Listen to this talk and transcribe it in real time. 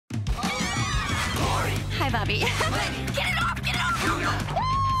Hi, Bobby. Get it off! Get it off!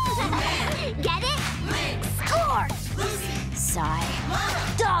 Get it? Score! Sigh.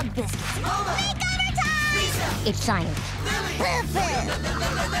 Dog biscuits. We got our time! It's silent.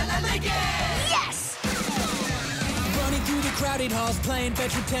 Yes! Running through the crowded halls, playing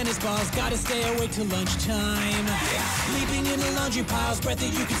fetch with tennis balls. Gotta stay awake till lunchtime. Sleeping in the laundry piles, breath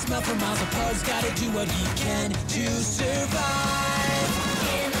that you can smell for miles. A pug's gotta do what he can to survive.